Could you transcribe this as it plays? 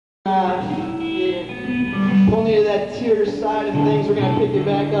Only to that tear side of things, we're going to pick it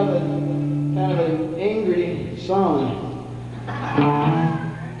back up with kind of an angry song.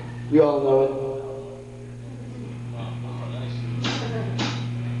 We all know it.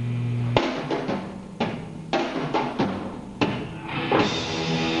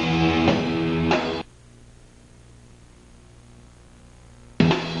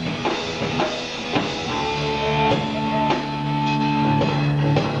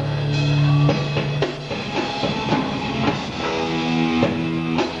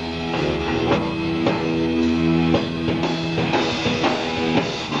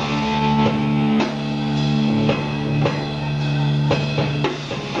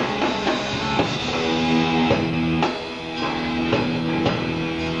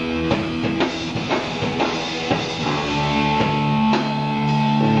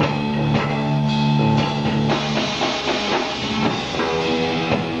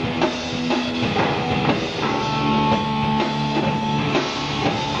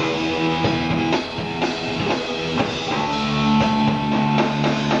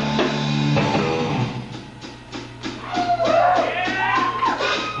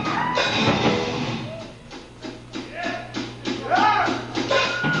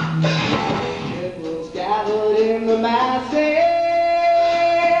 In the masses,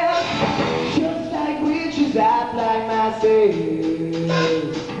 just like witches act like masses.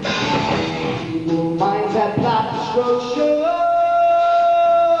 Evil minds that plot destruction,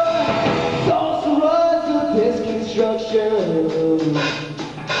 sorcerers of disconstruction.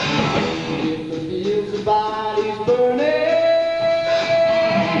 In the fields of bodies burning,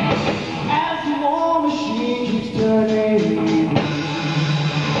 as the war machine keeps turning,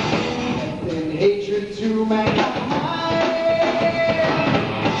 and hatred to mankind.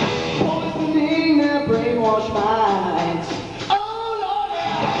 Brainwash minds. Oh Lord,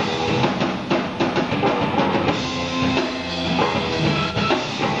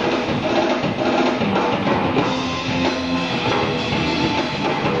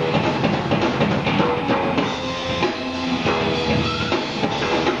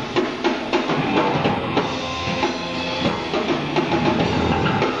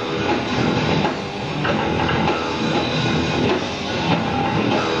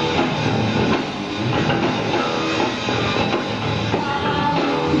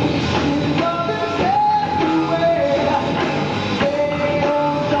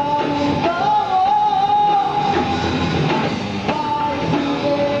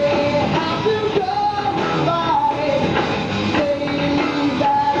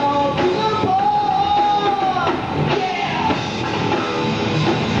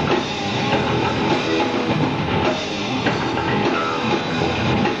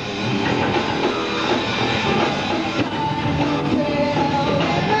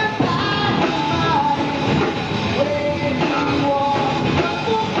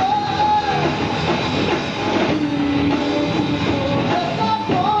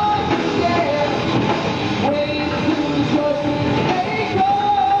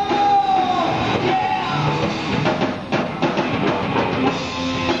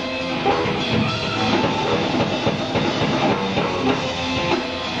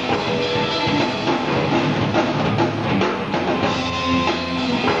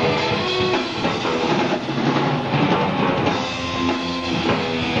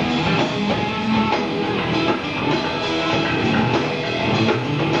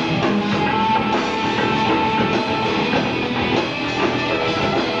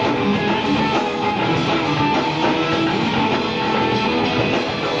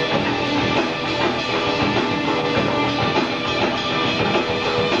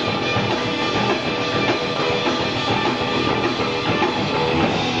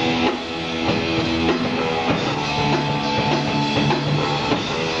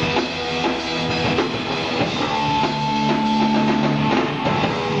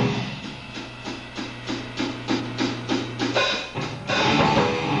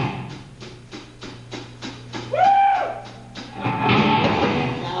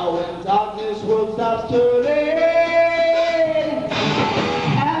 world stops turning,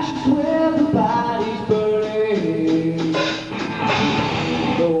 ashes where the body's burning.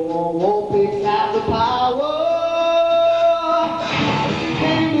 The war pigs have the power,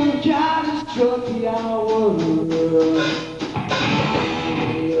 and the God has struck the hour.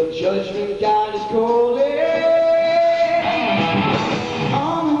 The judgment God is calling,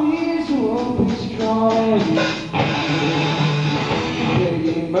 on the knees the war pigs crawling,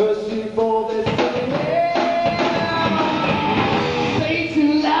 begging mercy for their sin.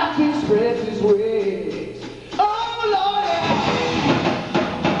 Satan laughs and spreads his wings. Oh Lord,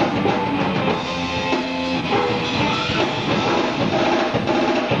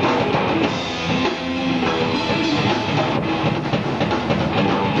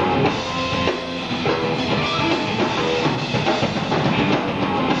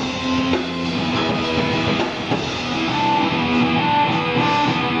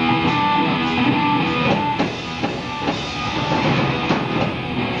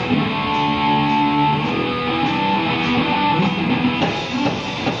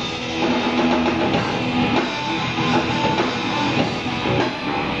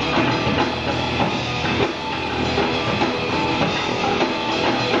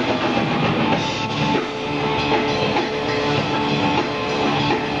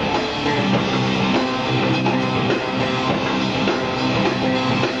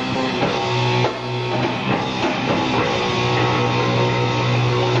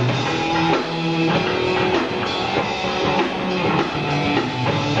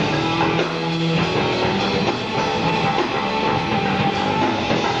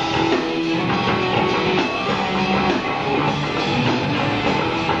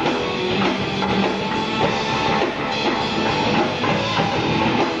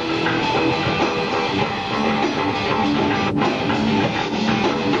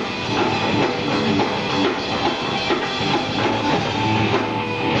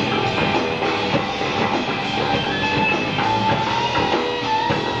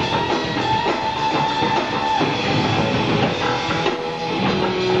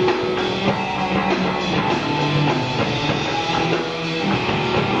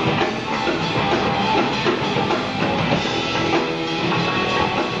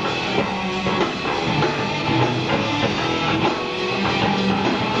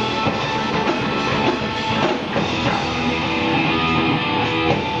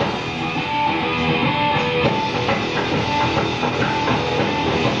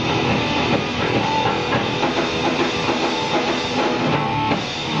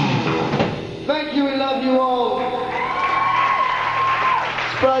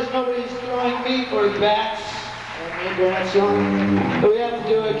 Surprised nobody's throwing meat or bats at me during that song. But we have to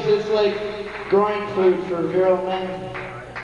do it because it's like groin food for virile men.